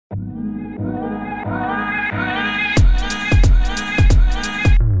The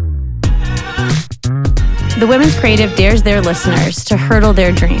Women's Creative dares their listeners to hurdle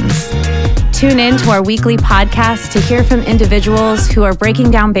their dreams. Tune in to our weekly podcast to hear from individuals who are breaking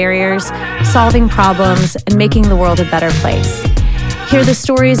down barriers, solving problems, and making the world a better place. Hear the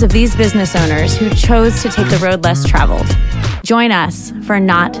stories of these business owners who chose to take the road less traveled. Join us for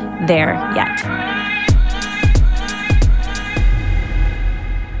Not There Yet.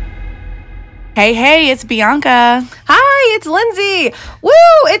 Hey, it's Bianca. Hi, it's Lindsay. Woo,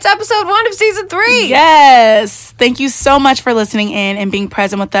 it's episode 1 of season 3. Yes. Thank you so much for listening in and being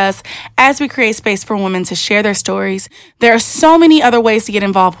present with us as we create space for women to share their stories. There are so many other ways to get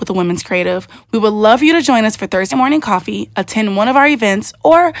involved with the Women's Creative. We would love you to join us for Thursday morning coffee, attend one of our events,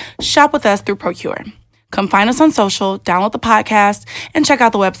 or shop with us through Procure. Come find us on social, download the podcast, and check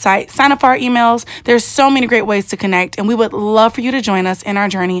out the website. Sign up for our emails. There's so many great ways to connect, and we would love for you to join us in our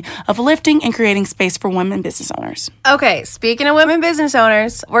journey of lifting and creating space for women business owners. Okay, speaking of women business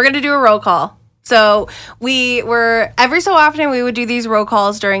owners, we're going to do a roll call. So every so often we would do these roll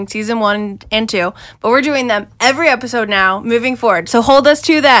calls during season 1 and 2, but we're doing them every episode now moving forward. So hold us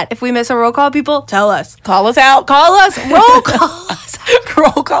to that. If we miss a roll call, people, tell us. Call us out. Call us. Roll call us.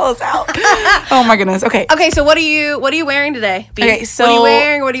 Roll call us out. Oh my goodness. Okay. Okay, so what are you wearing today, B? Okay, so what are you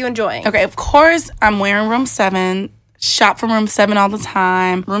wearing? What are you enjoying? Okay, of course I'm wearing Room 7. Shop from Room 7 all the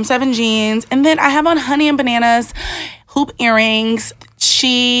time. Room 7 jeans. And then I have on Honey and Bananas hoop earrings.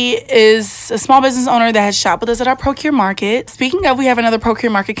 She is a small business owner that has shopped with us at our Procure Market. Speaking of, we have another Procure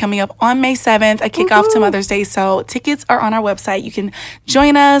Market coming up on May 7th, a kickoff to Mother's Day. So tickets are on our website. You can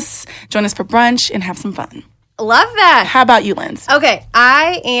join us for brunch and have some fun. Love that. How about you, Linz? Okay,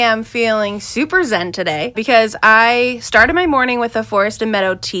 I am feeling super zen today because I started my morning with a Forest and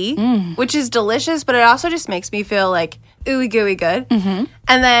Meadow tea, which is delicious, but it also just makes me feel like ooey gooey good. Mm-hmm.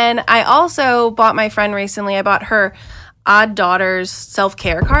 And then I also bought my friend recently, I bought her Odd Daughters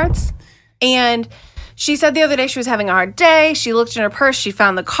self-care cards. And she said the other day she was having a hard day. She looked in her purse, she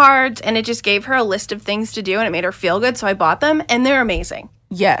found the cards, and it just gave her a list of things to do, and it made her feel good. So I bought them, and they're amazing.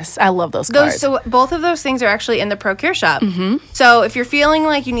 Yes, I love those cards. So both of those things are actually in the Procure shop. Mm-hmm. So if you're feeling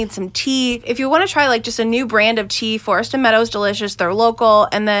like you need some tea, if you want to try like just a new brand of tea, Forest and Meadows delicious. They're local,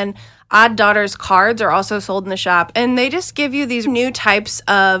 and then Odd Daughters cards are also sold in the shop, and they just give you these new types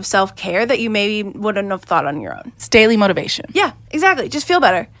of self-care that you maybe wouldn't have thought on your own. It's daily motivation. Yeah, exactly. Just feel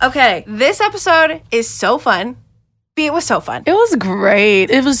better. Okay, this episode is so fun. It was so fun. It was great.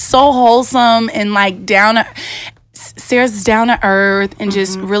 It was so wholesome and like Sarah's down to earth and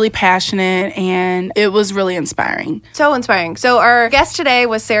just really passionate, and it was really inspiring. So inspiring. So our guest today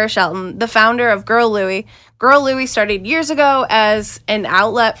was Sarah Shelton, the founder of Girl Louie. Girl Louie started years ago as an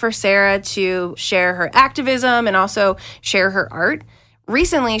outlet for Sarah to share her activism and also share her art.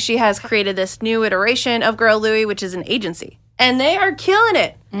 Recently, she has created this new iteration of Girl Louie, which is an agency, and they are killing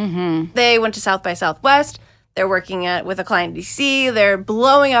it. Mm-hmm. They went to South by Southwest. They're working with a client in DC. They're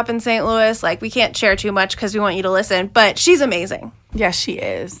blowing up in St. Louis. Like, we can't share too much because we want you to listen, but she's amazing. Yes, she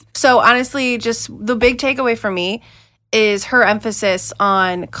is. So honestly, just the big takeaway for me is her emphasis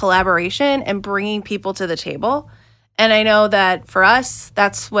on collaboration and bringing people to the table. And I know that for us,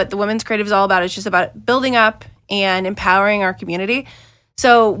 that's what the Women's Creative is all about. It's just about building up and empowering our community.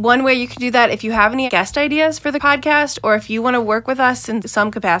 So one way you can do that, if you have any guest ideas for the podcast, or if you want to work with us in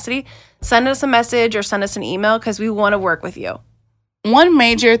some capacity, send us a message or send us an email because we want to work with you. One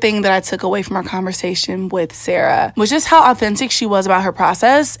major thing that I took away from our conversation with Sarah was just how authentic she was about her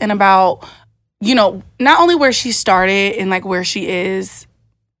process and about, not only where she started and like where she is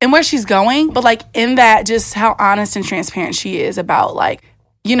and where she's going, but like in that just how honest and transparent she is about like,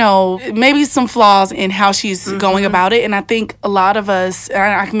 maybe some flaws in how she's going about it. And I think a lot of us,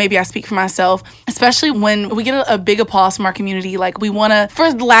 maybe I speak for myself, especially when we get a big applause from our community, like we want to,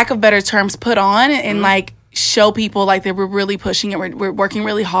 for lack of better terms, put on and like show people like that we're really pushing it, we're working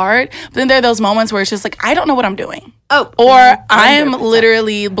really hard. But then there are those moments where it's just like, I don't know what I'm doing. Or I am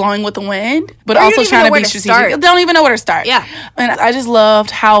literally blowing with the wind, but also trying to be strategic. Don't even know where to start. Yeah. And I just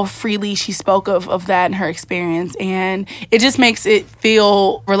loved how freely she spoke of that and her experience. And it just makes it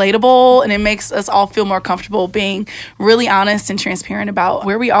feel relatable, and it makes us all feel more comfortable being really honest and transparent about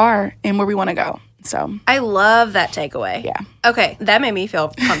where we are and where we want to go. So I love that takeaway. Yeah. Okay, that made me feel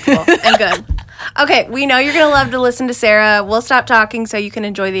comfortable and good. Okay, we know you're going to love to listen to Sarah. We'll stop talking so you can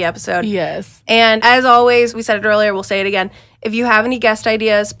enjoy the episode. Yes. And as always, we said it earlier, we'll say it again. If you have any guest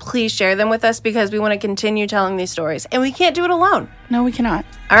ideas, please share them with us because we want to continue telling these stories. And we can't do it alone. No, we cannot.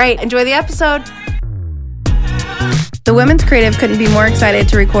 All right, enjoy the episode. The the Women's Creative couldn't be more excited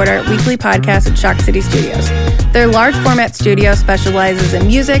to record our weekly podcast at Shock City Studios. Their large format studio specializes in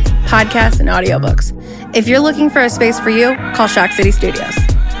music, podcasts, and audiobooks. If you're looking for a space for you, call Shock City Studios.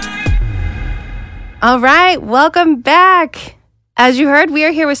 All right, welcome back. As you heard, we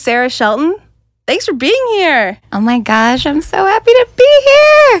are here with Sarah Shelton. Thanks for being here. Oh my gosh, I'm so happy to be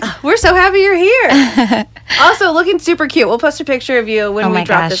here. We're so happy you're here. Also, looking super cute. We'll post a picture of you when we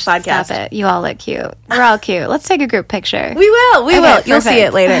drop this podcast. Stop it. You all look cute. We're all cute. Let's take a group picture. We will. We will. You'll Perfect. see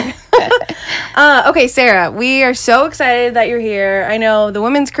it later. Okay, Sarah, we are so excited that you're here. I know the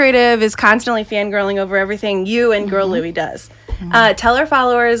Women's Creative is constantly fangirling over everything you and Girl Louie does. Tell our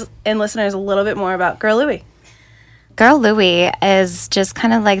followers and listeners a little bit more about Girl Louie. Girl Louie is just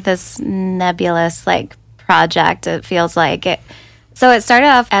kind of like this nebulous project, it feels like. So it started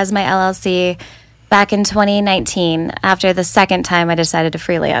off as my LLC back in 2019 after the second time I decided to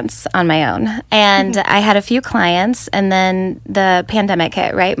freelance on my own. And I had a few clients, and then the pandemic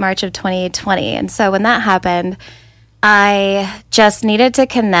hit, right? March of 2020. And so when that happened, I just needed to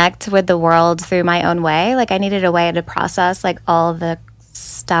connect with the world through my own way. I needed a way to process all the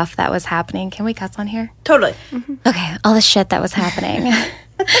stuff that was happening. Can we cuss on here? Totally. Okay, all the shit that was happening.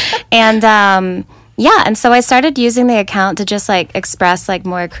 And so I started using the account to just express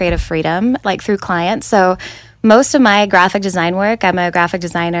more creative freedom through clients. So most of my graphic design work, I'm a graphic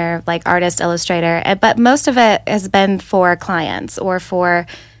designer, artist, illustrator, but most of it has been for clients or for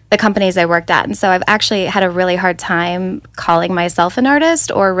the companies I worked at. And so I've actually had a really hard time calling myself an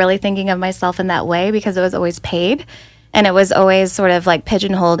artist or really thinking of myself in that way because it was always paid. And it was always sort of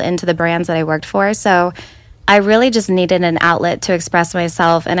pigeonholed into the brands that I worked for. So I really just needed an outlet to express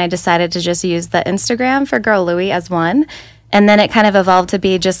myself. And I decided to just use the Instagram for Girl Louie as one. And then it kind of evolved to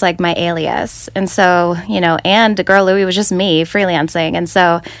be just my alias. And so, and Girl Louie was just me freelancing. And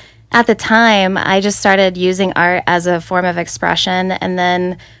so at the time, I just started using art as a form of expression. And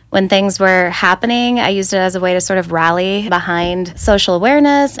then when things were happening, I used it as a way to sort of rally behind social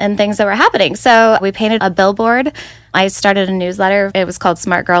awareness and things that were happening. So we painted a billboard. I started a newsletter. It was called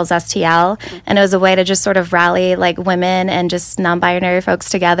Smart Girls STL. And it was a way to just sort of rally women and just non-binary folks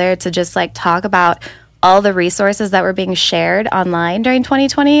together to just talk about all the resources that were being shared online during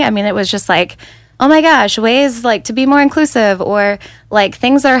 2020. I mean, it was just oh my gosh, ways to be more inclusive, or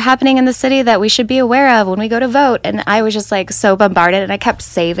things that are happening in the city that we should be aware of when we go to vote. And I was just so bombarded, and I kept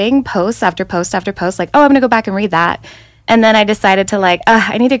saving posts after post after post, oh, I'm gonna go back and read that. And then I decided to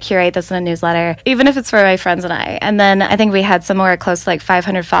I need to curate this in a newsletter, even if it's for my friends and I. And then I think we had somewhere close to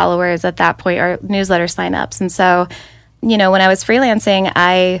 500 followers at that point, or newsletter signups. And so, when I was freelancing,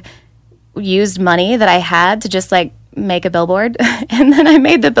 I used money that I had to just make a billboard. And then I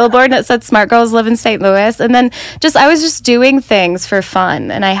made the billboard and it said Smart Girls Live in St. Louis. And then I was just doing things for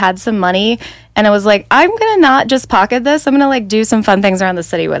fun. And I had some money and I was I'm going to not just pocket this. I'm going to do some fun things around the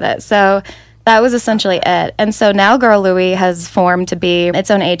city with it. So that was essentially it. And so now Girl Louie has formed to be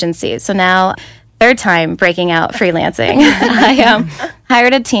its own agency. So now, third time breaking out freelancing. I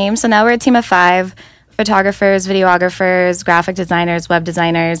hired a team. So now we're a team of 5 photographers, videographers, graphic designers, web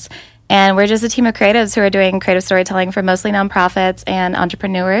designers. And we're just a team of creatives who are doing creative storytelling for mostly nonprofits and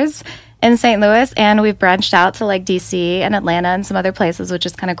entrepreneurs in St. Louis. And we've branched out to DC and Atlanta and some other places, which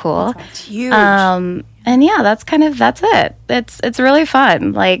is kind of cool. That's huge. And yeah, that's it. It's really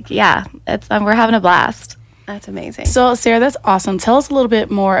fun. We're having a blast. That's amazing. So, Sarah, that's awesome. Tell us a little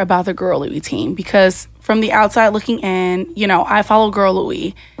bit more about the Girl Louie team, because from the outside looking in, I follow Girl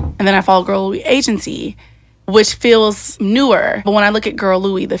Louie and then I follow Girl Louie Agency, which feels newer. But when I look at Girl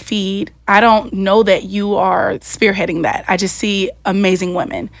Louie, the feed, I don't know that you are spearheading that. I just see amazing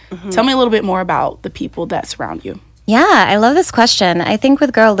women. Tell me a little bit more about the people that surround you. Yeah, I love this question. I think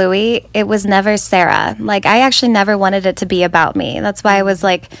with Girl Louie, it was never Sarah. I actually never wanted it to be about me. That's why I was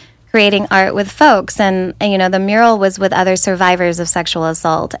creating art with folks. And the mural was with other survivors of sexual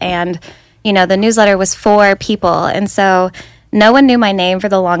assault. And, the newsletter was for people. And so no one knew my name for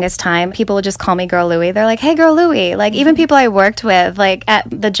the longest time. People would just call me Girl Louie. They're hey, Girl Louie. Even people I worked with, at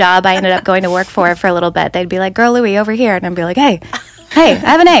the job I ended up going to work for a little bit, they'd be Girl Louie over here. And I'd be hey, I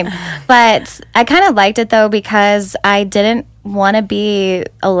have a name. But I kind of liked it, though, because I didn't want to be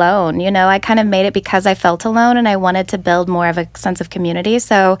alone. I kind of made it because I felt alone, and I wanted to build more of a sense of community.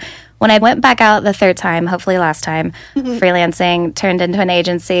 So when I went back out the third time, hopefully last time, freelancing turned into an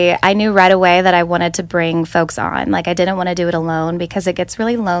agency, I knew right away that I wanted to bring folks on. I didn't want to do it alone because it gets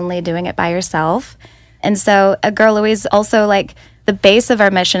really lonely doing it by yourself. And so Girl Louie's also the base of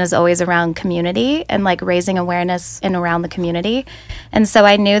our mission is always around community and raising awareness in around the community. And so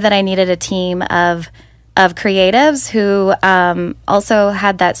I knew that I needed a team of of creatives who also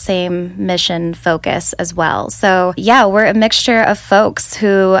had that same mission focus as well. So yeah, we're a mixture of folks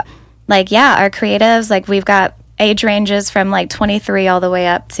who are creatives. Like we've got age ranges from like 23 all the way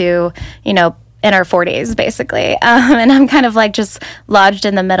up to, in our 40s basically. And I'm kind of like just lodged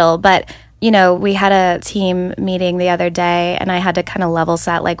in the middle. But we had a team meeting the other day, and I had to kind of level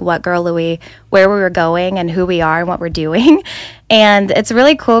set like what Girl Louie, where we were going and who we are and what we're doing. And it's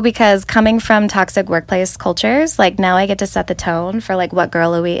really cool because coming from toxic workplace cultures, like now I get to set the tone for like what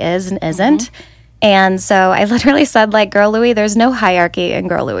Girl Louie is and isn't. And so I literally said like, Girl Louie, there's no hierarchy in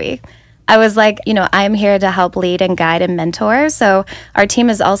Girl Louie. I was like, I'm here to help lead and guide and mentor. So our team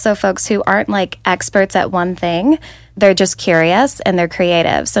is also folks who aren't like experts at one thing. They're just curious and they're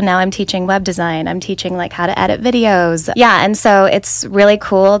creative. So now I'm teaching web design. I'm teaching like how to edit videos. Yeah. And so it's really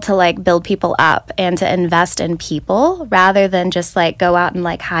cool to like build people up and to invest in people rather than just like go out and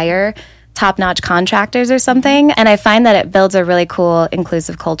like hire top-notch contractors or something. And I find that it builds a really cool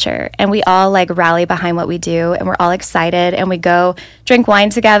inclusive culture, and we all like rally behind what we do, and we're all excited, and we go drink wine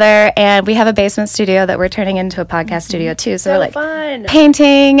together, and we have a basement studio that we're turning into a podcast studio too. So we're like fun.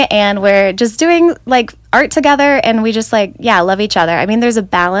 Painting, and we're just doing like art together, and we just like love each other. I mean, there's a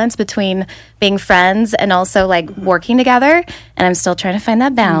balance between being friends and also like working together, and I'm still trying to find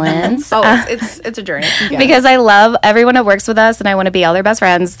that balance. It's a journey. Because I love everyone that works with us, and I want to be all their best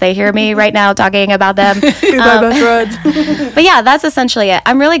friends. They hear me right now talking about them. But yeah, that's essentially it.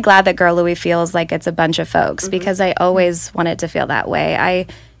 I'm really glad that Girl Louie feels like it's a bunch of folks because I always wanted to feel that way.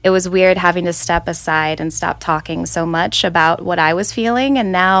 It was weird having to step aside and stop talking so much about what I was feeling,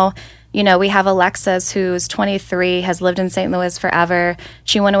 and now we have Alexis, who's 23, has lived in St. Louis forever.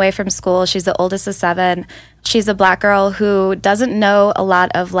 She went away from school. She's the oldest of 7. She's a Black girl who doesn't know a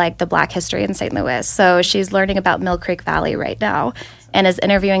lot of like the Black history in St. Louis. So she's learning about Mill Creek Valley right now and is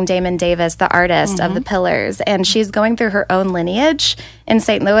interviewing Damon Davis, the artist of the Pillars. And she's going through her own lineage in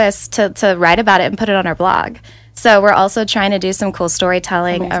St. Louis to write about it and put it on her blog. So we're also trying to do some cool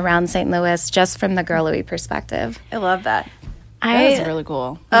storytelling around St. Louis just from the Girl Louie perspective. I love that. That is really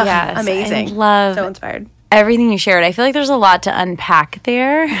cool. Yes, amazing. I love so inspired. Everything you shared. I feel like there's a lot to unpack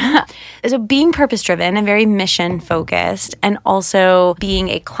there. So being purpose-driven and very mission-focused, and also being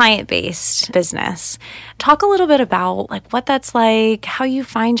a client-based business. Talk a little bit about like what that's like, how you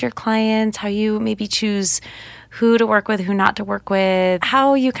find your clients, how you maybe choose who to work with, who not to work with,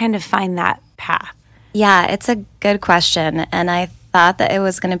 how you kind of find that path. Yeah, it's a good question. And I thought that it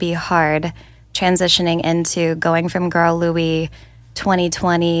was going to be hard transitioning into going from Girl Louie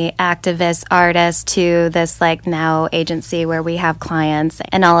 2020 activist artist to this like now agency where we have clients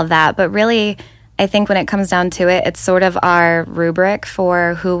and all of that. But really, I think when it comes down to it, it's sort of our rubric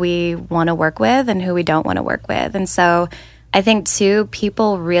for who we want to work with and who we don't want to work with. And so I think too,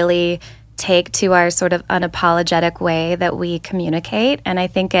 people really take to our sort of unapologetic way that we communicate. And I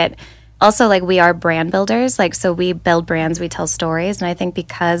think it also, like, we are brand builders. Like, so we build brands, we tell stories. And I think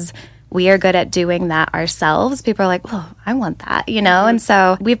because we are good at doing that ourselves, people are like, oh, I want that, And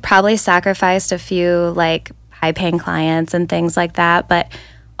so we've probably sacrificed a few like high-paying clients and things like that. But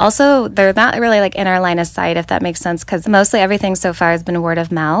also, they're not really like in our line of sight, if that makes sense, because mostly everything so far has been word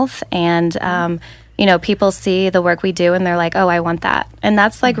of mouth. And, people see the work we do and they're like, oh, I want that. And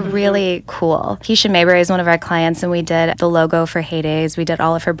that's like really cool. Keisha Mabry is one of our clients, and we did the logo for Heydays. We did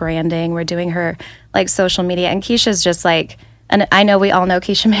all of her branding. We're doing her like social media. And Keisha's just like, and I know we all know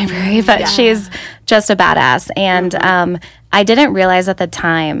Keisha Mabry, but she's just a badass. And I didn't realize at the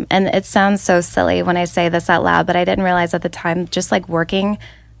time, and it sounds so silly when I say this out loud, but I didn't realize at the time just like working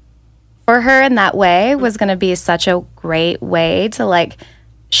for her in that way was going to be such a great way to like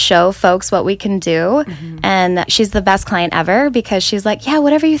show folks what we can do. And she's the best client ever because she's like, yeah,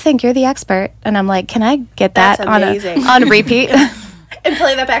 whatever you think, you're the expert. And I'm like, can I get that on repeat? And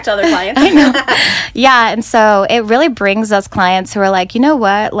play that back to other clients. Yeah, and so it really brings us clients who are like, you know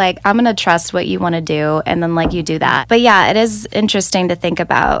what, like, I'm going to trust what you want to do, and then, like, you do that. But yeah, it is interesting to think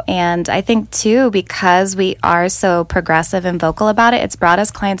about. And I think, too, because we are so progressive and vocal about it, it's brought us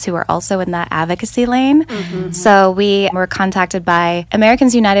clients who are also in that advocacy lane. So we were contacted by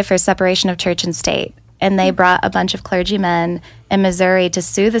Americans United for Separation of Church and State. And they brought a bunch of clergymen in Missouri to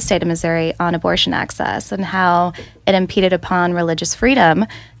sue the state of Missouri on abortion access and how it impeded upon religious freedom,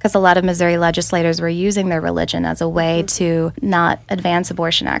 because a lot of Missouri legislators were using their religion as a way to not advance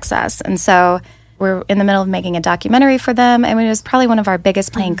abortion access. And so we're in the middle of making a documentary for them. I mean, it was probably one of our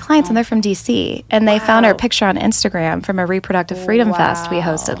biggest paying clients, and they're from D.C. And they found our picture on Instagram from a Reproductive Freedom Fest we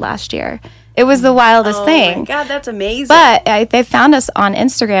hosted last year. It was the wildest thing. Oh my God, that's amazing. But they found us on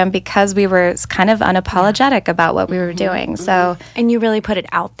Instagram because we were kind of unapologetic about what we were doing. So, And you really put it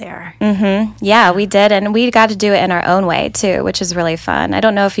out there. yeah, we did. And we got to do it in our own way, too, which is really fun. I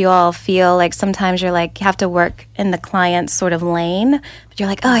don't know if you all feel like sometimes you're like, you have to work in the client's sort of lane. But you're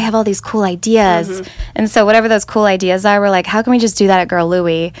like, oh, I have all these cool ideas. And so whatever those cool ideas are, we're like, how can we just do that at Girl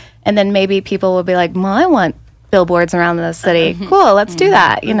Louie? And then maybe people will be like, well, I want billboards around the city. Cool, let's do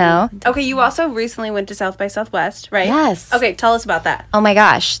that, you know? Okay, you also recently went to South by Southwest, right? Yes. Okay, tell us about that. Oh my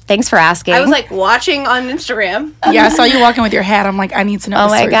gosh, thanks for asking. I was like watching on Instagram. Yeah, I saw you walking with your hat. I'm like, I need to know. oh the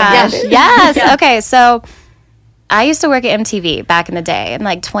my story gosh, behind it. yes. Okay, so I used to work at MTV back in the day in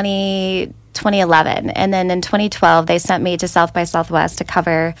like 2011. And then in 2012, they sent me to South by Southwest to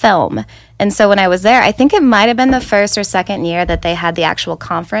cover film. And so when I was there, I think it might have been the first or second year that they had the actual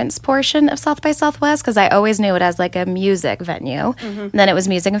conference portion of South by Southwest, because I always knew it as like a music venue. And then it was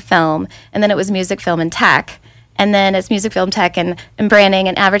music and film. And then it was music, film, and tech. And then it's music, film, tech, and branding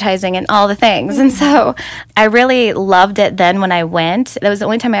and advertising and all the things. And so I really loved it then when I went. That was the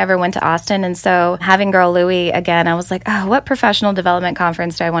only time I ever went to Austin. And so having Girl Louie again, I was like, oh, what professional development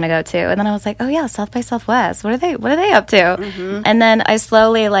conference do I want to go to? And then I was like, oh yeah, South by Southwest. What are they up to? And then I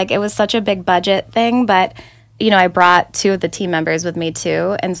slowly, like, it was such a big budget thing, but you know, I brought 2 of the team members with me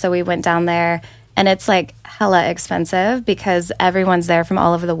too. And so we went down there, and it's like hella expensive because everyone's there from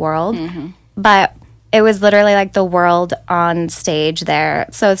all over the world. But it was literally like the world on stage there.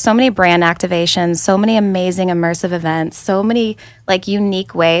 So many brand activations, so many amazing immersive events, so many like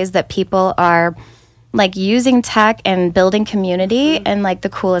unique ways that people are like using tech and building community in like the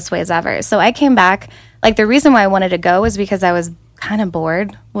coolest ways ever. So I came back, like the reason why I wanted to go was because I was kind of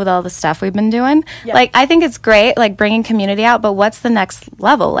bored with all the stuff we've been doing. Like I think it's great, like bringing community out, but what's the next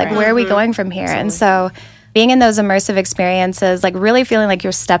level? Like where are we going from here? And so being in those immersive experiences, like really feeling like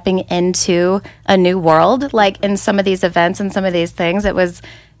you're stepping into a new world, like in some of these events and some of these things, it was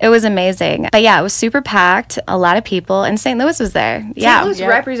amazing. But yeah, it was super packed, a lot of people, and St. Louis was there. St. Louis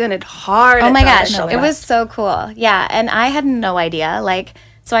represented hard. Oh my at gosh, it was so cool. Yeah, and I had no idea. Like,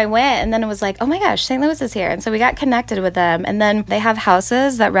 so I went, and then it was like, oh my gosh, St. Louis is here. And so we got connected with them. And then they have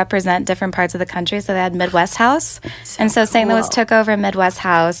houses that represent different parts of the country. So they had Midwest House. And so St. Louis took over Midwest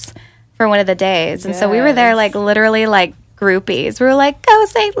House for one of the days. And so we were there like literally like groupies. We were like, go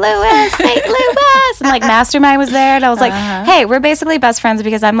St. Louis, St. Louis. And like Mastermind was there. And I was like, hey, we're basically best friends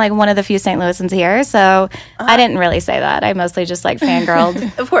because I'm like one of the few St. Louisans here. So I didn't really say that. I mostly just like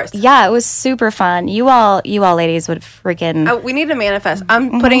fangirled. Of course. Yeah, it was super fun. You all ladies would freaking... we need to manifest.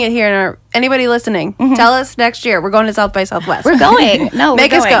 I'm putting it here in our... Anybody listening, tell us next year. We're going to South by Southwest. We're going. No,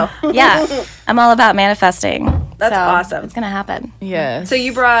 Make us go. Yeah. I'm all about manifesting. That's awesome. It's going to happen. Yes. So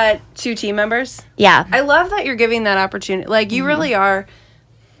you brought 2 team members? Yeah. I love that you're giving that opportunity. Like, you really are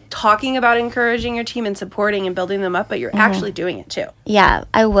talking about encouraging your team and supporting and building them up, but you're actually doing it too. Yeah.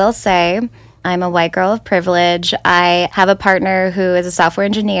 I will say I'm a white girl of privilege. I have a partner who is a software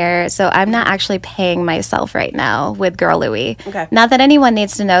engineer, so I'm not actually paying myself right now with Girl Louie. Okay. Not that anyone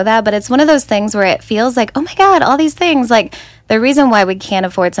needs to know that, but it's one of those things where it feels like, oh my God, all these things. Like, the reason why we can't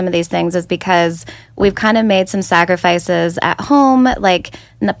afford some of these things is because we've kind of made some sacrifices at home, like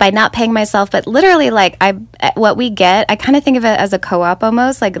by not paying myself, but literally like what we get, I kind of think of it as a co-op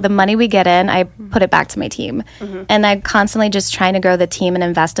almost. Like the money we get in, I put it back to my team. And I'm constantly just trying to grow the team and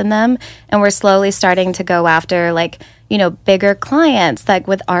invest in them. And we're slowly starting to go after like, you know, bigger clients like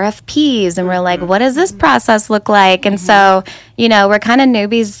with RFPs. And we're like, what does this process look like? And so, you know, we're kind of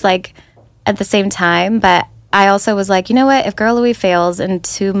newbies like at the same time, but I also was like, you know what? If Girl Louie fails in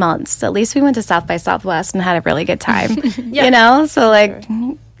 2 months, at least we went to South by Southwest and had a really good time. You know? So, like,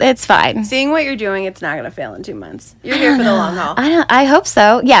 it's fine. Seeing what you're doing, it's not going to fail in 2 months. You're here for the long haul. I hope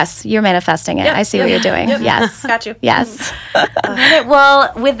so. Yes, you're manifesting it. I see what you're doing. Yes. Got you. Yes.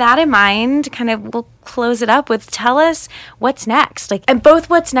 Well, with that in mind, kind of we'll close it up with tell us what's next. Like, and both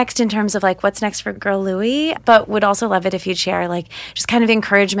what's next in terms of like what's next for Girl Louie, but would also love it if you'd share like just kind of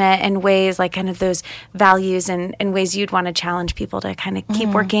encouragement and ways, like kind of those values and ways you'd want to challenge people to kind of keep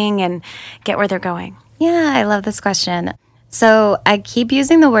working and get where they're going. Yeah, I love this question. So I keep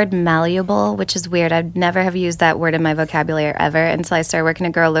using the word malleable, which is weird. I'd never have used that word in my vocabulary ever until I started working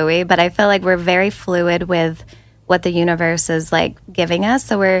at Girl Louie. But I feel like we're very fluid with what the universe is like giving us.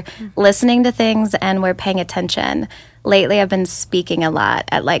 So we're listening to things and we're paying attention. Lately, I've been speaking a lot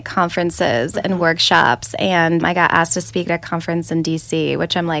at like conferences and workshops. And I got asked to speak at a conference in DC,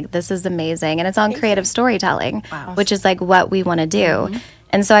 which I'm like, this is amazing. And it's on creative storytelling, which is like what we want to do.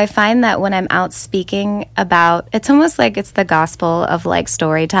 And so I find that when I'm out speaking about, it's almost like it's the gospel of like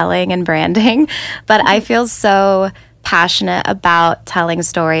storytelling and branding, but I feel so passionate about telling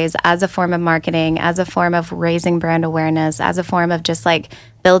stories as a form of marketing, as a form of raising brand awareness, as a form of just like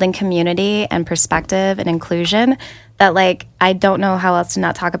building community and perspective and inclusion, that like I don't know how else to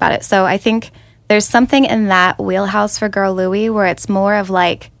not talk about it. So I think there's something in that wheelhouse for Girl Louie where it's more of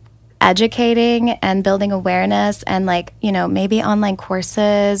like educating and building awareness and like, you know, maybe online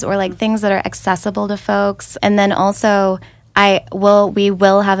courses or like things that are accessible to folks. And then also we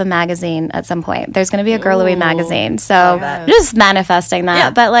will have a magazine at some point. There's going to be a Girl Louie magazine. So just manifesting that. Yeah.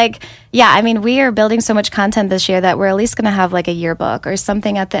 But like, yeah, I mean, we are building so much content this year that we're at least going to have like a yearbook or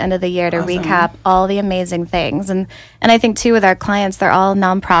something at the end of the year to recap all the amazing things. And I think too with our clients, they're all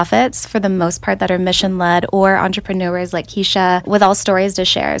nonprofits for the most part that are mission led or entrepreneurs like Keisha with all stories to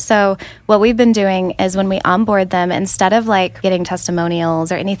share. So what we've been doing is when we onboard them, instead of like getting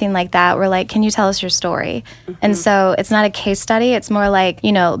testimonials or anything like that, we're like, can you tell us your story? And so it's not a case study. It's more like,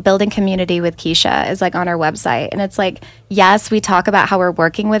 you know, building community with Keisha is like on our website. And it's like, yes, we talk about how we're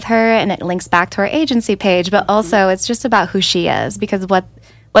working with her and it links back to our agency page, but also it's just about who she is because what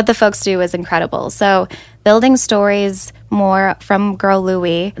the folks do is incredible. So building stories more from Girl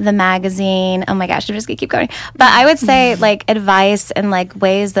Louie, the magazine. Oh my gosh, I'm just gonna keep going. But I would say like advice and like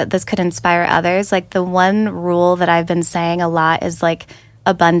ways that this could inspire others. Like the one rule that I've been saying a lot is like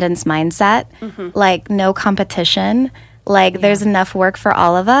abundance mindset, like no competition. Like there's enough work for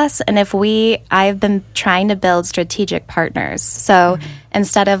all of us. And I've been trying to build strategic partners. So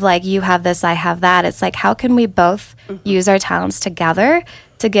instead of like, you have this, I have that, it's like, how can we both use our talents together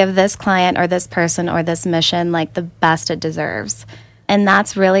to give this client or this person or this mission like the best it deserves? And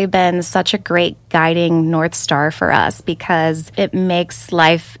that's really been such a great guiding North Star for us because it makes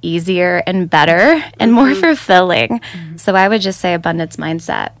life easier and better and more fulfilling. So I would just say abundance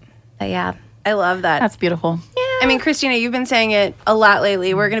mindset. But yeah. I love that. That's beautiful. Yeah. I mean, Christina, you've been saying it a lot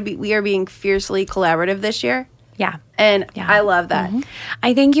lately. We are being fiercely collaborative this year. Yeah. And I love that.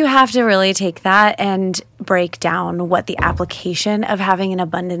 I think you have to really take that and break down what the application of having an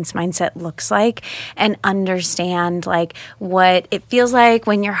abundance mindset looks like and understand like what it feels like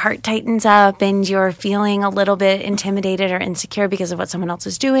when your heart tightens up and you're feeling a little bit intimidated or insecure because of what someone else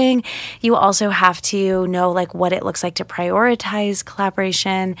is doing. You also have to know like what it looks like to prioritize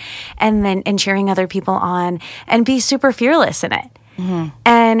collaboration and cheering other people on and be super fearless in it.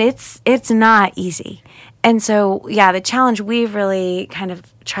 And it's not easy. And so, yeah, the challenge we've really kind of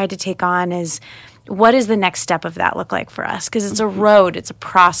tried to take on is what does the next step of that look like for us? Because it's a road, it's a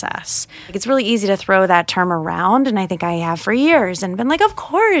process. Like, it's really easy to throw that term around, and I think I have for years and been like, of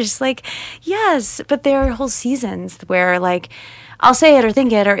course, like, yes, but there are whole seasons where, like, I'll say it or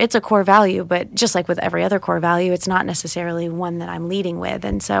think it or it's a core value, but just like with every other core value, it's not necessarily one that I'm leading with.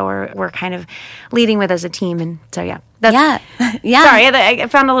 And so we're kind of leading with as a team. And so, yeah. Yeah. Sorry, I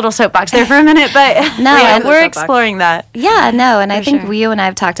found a little soapbox there for a minute, but no, we're exploring that. Yeah, no. And I think you and I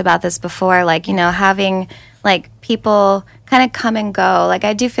have talked about this before, like, you know, having like people kind of come and go. Like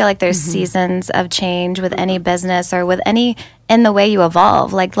I do feel like there's seasons of change with any business or with any in the way you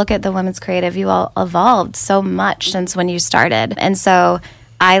evolve. Like look at the Women's Creative. You all evolved so much since when you started. And so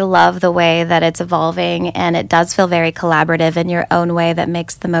I love the way that it's evolving and it does feel very collaborative in your own way that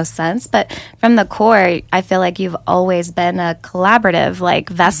makes the most sense. But from the core, I feel like you've always been a collaborative like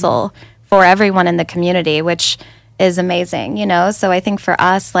vessel for everyone in the community, which is amazing, you know? So I think for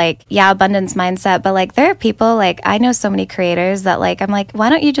us, like, yeah, abundance mindset, but like there are people, like I know so many creators that like, I'm like, why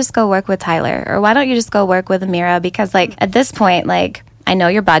don't you just go work with Tyler? Or why don't you just go work with Amira? Because like at this point, like I know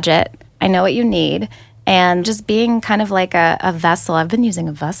your budget, I know what you need. And just being kind of like a vessel. I've been using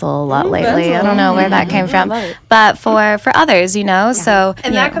a vessel a lot lately. I don't know where that came from. But for others, you know, so.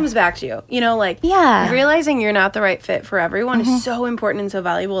 And that comes back to you. You know, like realizing you're not the right fit for everyone is so important and so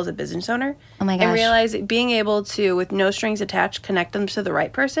valuable as a business owner. Oh my gosh. And realize being able to, with no strings attached, connect them to the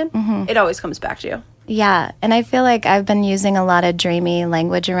right person, it always comes back to you. Yeah, and I feel like I've been using a lot of dreamy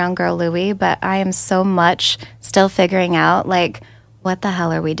language around Girl Louie, but I am so much still figuring out, like, what the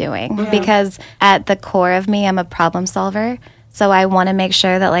hell are we doing? Because at the core of me, I'm a problem solver. So I want to make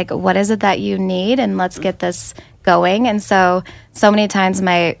sure that, like, what is it that you need? And let's get this going. And so many times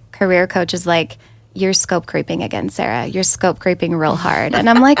my career coach is like, you're scope creeping again, Sarah. You're scope creeping real hard. And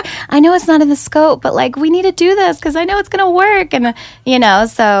I'm like, I know it's not in the scope, but like, we need to do this because I know it's going to work. And, you know,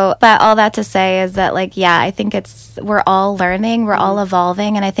 so, but all that to say is that like, yeah, I think we're all learning, we're all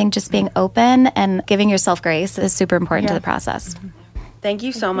evolving. And I think just being open and giving yourself grace is super important to the process. Thank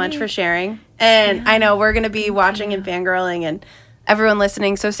you so much for sharing. And I know we're going to be watching and fangirling and everyone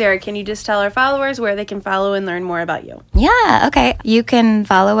listening. So, Sarah, can you just tell our followers where they can follow and learn more about you? Yeah, okay. You can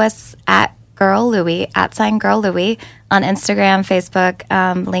follow us at Girl Louie, @Girl Louie on Instagram, Facebook,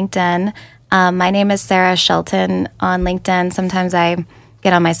 LinkedIn. My name is Sarah Shelton on LinkedIn. Sometimes I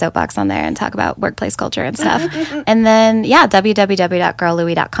get on my soapbox on there and talk about workplace culture and stuff. And then,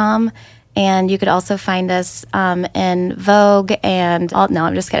 www.girllouie.com. And you could also find us in Vogue and all. No,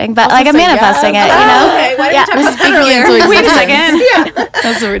 I'm just kidding. But I'm manifesting it, Okay, why didn't you talk about that earlier? Wait a second.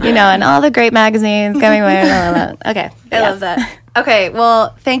 That's what we're doing. and all the great magazines coming away. Okay. I love that. Okay,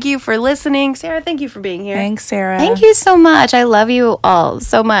 well, thank you for listening. Sarah, thank you for being here. Thanks, Sarah. Thank you so much. I love you all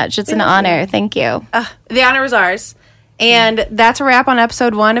so much. It's an honor. Thank you. The honor was ours. And that's a wrap on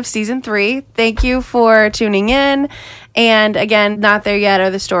episode 1 of season 3. Thank you for tuning in. And again, not there yet are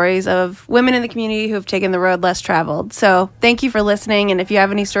the stories of women in the community who have taken the road less traveled. So thank you for listening. And if you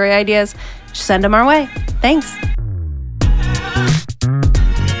have any story ideas, just send them our way. Thanks.